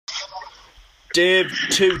Dave,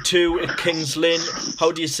 2-2 at Kings Lynn.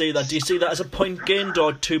 How do you see that? Do you see that as a point gained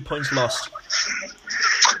or 2 points lost?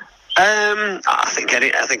 I think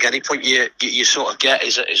any point you sort of get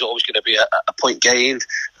is always going to be a point gained.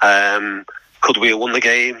 Could we have won the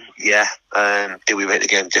game? Yeah. Did we make the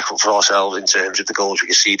game difficult for ourselves in terms of the goals we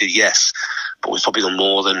conceded? Yes. But we've probably done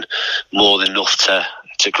more than enough to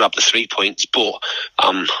grab the 3 points. But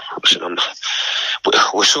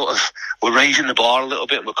we're raising the bar a little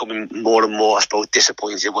bit, and we're becoming more and more, I suppose,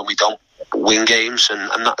 disappointed when we don't win games,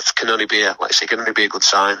 and that can only be a good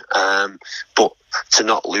sign. But to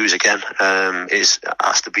not lose again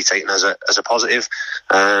has to be taken as a positive.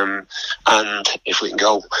 And if we can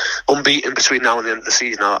go unbeaten between now and the end of the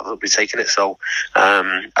season, I'll be taking it. So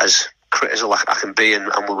as critical I can be, and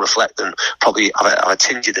will reflect, and probably have a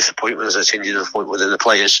tinge of disappointment as a tinge of disappointment within the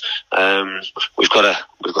players. We've got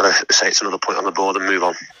to say it's another point on the board and move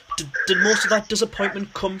on. Did most of that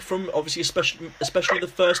disappointment come from, obviously, especially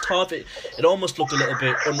the first half? It almost looked a little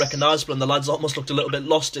bit unrecognisable, and the lads almost looked a little bit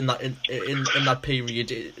lost in that that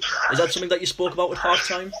period. Is that something that you spoke about at half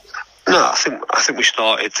time? No, I think we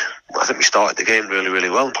started the game really, really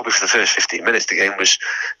well. And probably for the first 15 minutes, the game was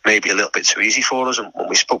maybe a little bit too easy for us. And when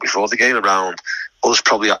we spoke before the game around us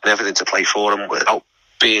probably having everything to play for them without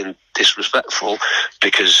being disrespectful,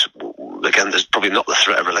 because again, there's probably not the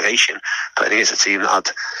threat of relegation, but I think it's a team that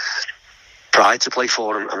had pride to play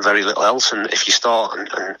for and very little else. And if you start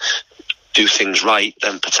and do things right,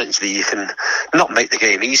 then potentially you can not make the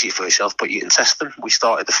game easier for yourself, but you can test them. We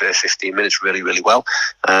started the first 15 minutes really, really well,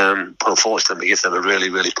 but unfortunately we give them a really,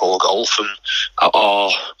 really poor goal from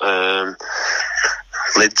our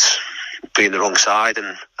lids being the wrong side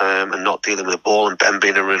and not dealing with the ball, and Ben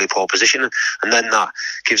being in a really poor position, and then that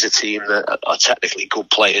gives a team that are technically good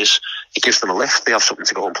players, it gives them a lift. They have something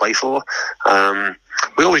to go and play for.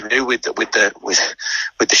 We always knew with the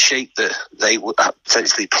shape that they would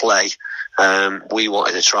potentially play, we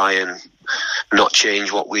wanted to try and not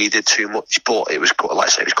change what we did too much, but it was, like I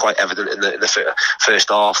say, it was quite evident in the first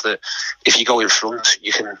half that if you go in front,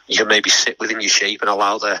 you can maybe sit within your shape and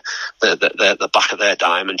allow the back of their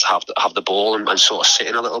diamond to have the ball and sort of sit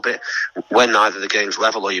in a little bit. When either the game's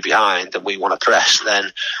level or you're behind and we want to press,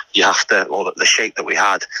 then you have to, or the shape that we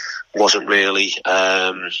had wasn't really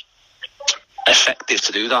effective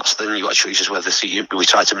to do that. So then you got choices whether we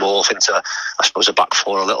tried to morph into, I suppose, a back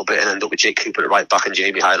four a little bit and end up with Jake Cooper at right back and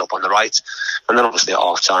Jamie Hyde up on the right, and then obviously at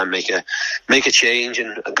half time make a change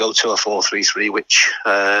and go to a 4-3-3, which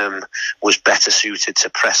was better suited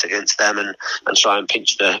to press against them and try and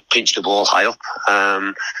pinch the ball high up.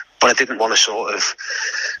 But I didn't want to sort of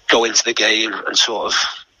go into the game and sort of,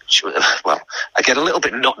 well, again, a little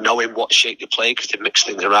bit not knowing what shape to play because they mix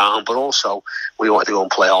things around, but also we wanted to go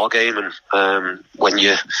and play our game, and when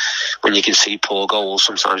you can see poor goals,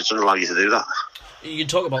 sometimes it doesn't allow you to do that. You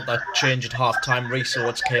talk about that change at half time. Reece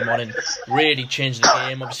Oates came on and really changed the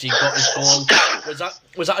game. Obviously he got his goal.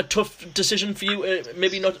 Was that a tough decision for you,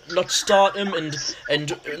 maybe not start him and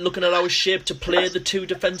looking at our shape to play the two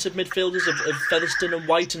defensive midfielders of Featherstone and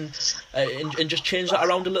White and just change that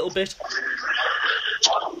around a little bit?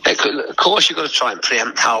 Of course, you've got to try and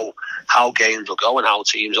preempt how games will go and how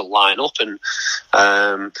teams will line up. And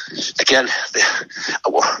again,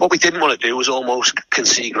 what we didn't want to do was almost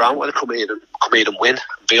concede ground when they come in and win,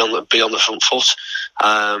 be on the front foot.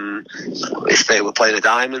 If they were playing a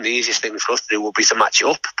diamond, the easiest thing for us to do would be to match it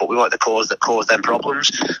up, but we wanted to cause them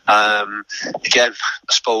problems. Again,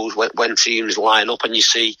 I suppose when teams line up and you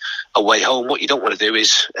see a way home, what you don't want to do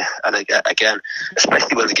is, and again,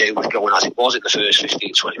 especially when the game was going as it was in the first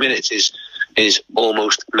 15-20 minutes, is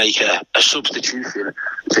almost make a substitution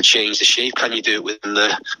to change the shape. Can you do it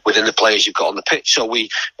within the players you've got on the pitch? So we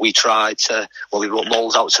tried to, we brought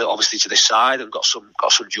Moles out to this side and got some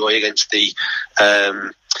joy against the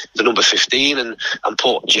number 15 and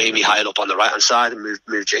put Jamie Hyde up on the right hand side and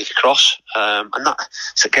move Jake across, and that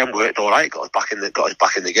again worked all right. Got us back in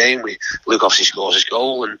the game. Luke obviously scores his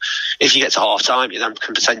goal, and if you get to half time, you then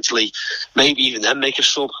can potentially maybe even then make a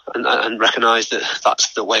sub and recognise that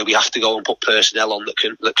that's the way we have to go and put personnel on that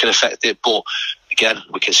can affect it. But again,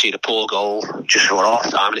 we can see the poor goal just before half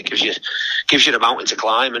time, and it gives you the mountain to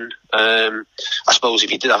climb. And I suppose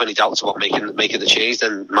if you did have any doubts about making the change,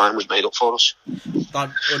 then mine was made up for us. That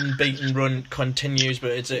unbeaten run continues,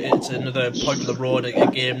 but it's another point of the road, a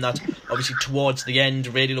game that obviously towards the end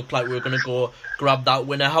really looked like we were going to go grab that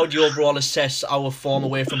winner. How do you overall assess our form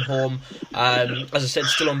away from home? As I said,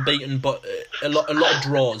 still unbeaten, but a lot of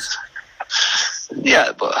draws.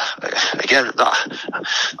 Yeah, but again,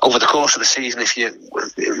 that over the course of the season, if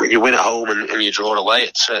you win at home and you draw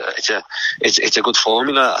away, it's a good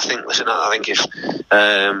formula. I think. Listen, I think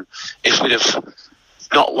if we'd have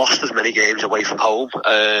not lost as many games away from home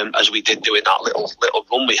as we did doing that little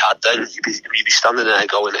run we had, then you'd be standing there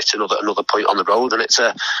going, it's another point on the road, and it's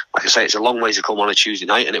like I say, it's a long way to come on a Tuesday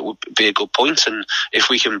night, and it would be a good point. And if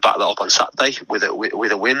we can back that up on Saturday with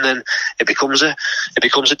a win, then it becomes a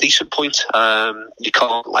decent point. You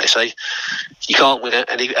can't, like I say, you can't win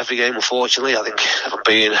every game, unfortunately. I think if I'm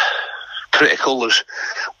being critical, there's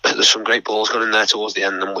some great balls going in there towards the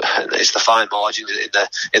end, and it's the fine margins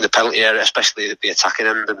in the penalty area, especially the attacking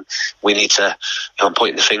end. And we need to, I'm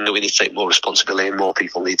pointing the finger, we need to take more responsibility, and more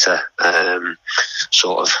people need to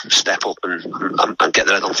sort of step up and get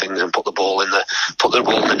their head on things and put the ball in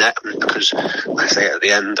the net. Because, like I say, at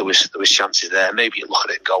the end there was chances there. Maybe you look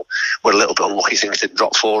at it and go, we're a little bit unlucky, things didn't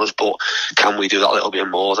drop for us, but can we do that a little bit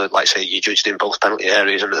more? Like I say, you judged in both penalty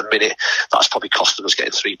areas, and at the minute that's probably costing us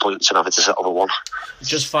getting 3 points and having to settle for one.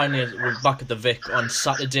 Just finally, we're back at the Vic on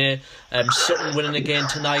Saturday. Sutton winning again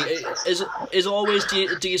tonight. Is always,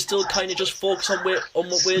 do you still kind of just focus on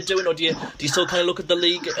what we're doing, or do you still kind of look at the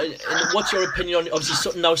league? And what's your opinion on, obviously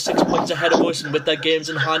Sutton now 6 points ahead of us and with their games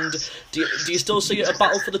in hand? Do you still see a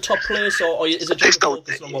battle for the top place, or is it just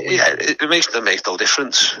focusing on what we're doing? It makes no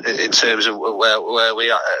difference in terms of where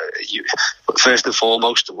we are. First and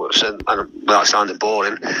foremost, and without sounding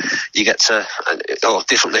boring, you get to,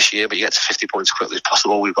 different this year, but you get to 50 points as quickly as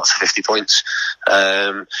possible. We've got to 50 points.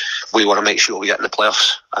 We want to make sure we get in the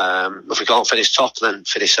playoffs. If we can't finish top, then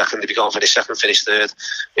finish second. If you can't finish second, finish third.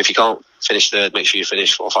 If you can't finish third, make sure you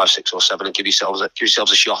finish 4, 5, 6 or 7 and give yourselves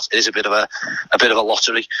a shot. It is a bit of a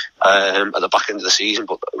lottery at the back end of the season,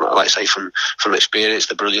 but like I say, from experience,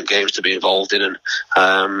 the brilliant games to be involved in, and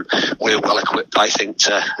we're well equipped, I think,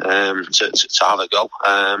 to have a go.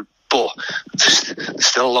 But there's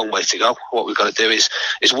still a long way to go. What we've got to do is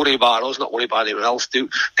worry about us, not worry about anyone else. Do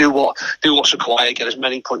what's required. Get as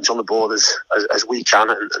many points on the board as we can,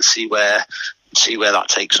 and see where that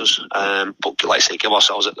takes us. But like I say, give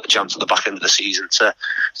ourselves a chance at the back end of the season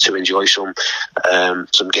to enjoy some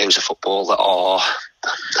games of football that are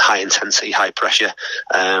high intensity, high pressure,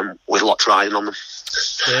 with lots riding on them.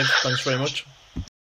 Dave, thanks very much.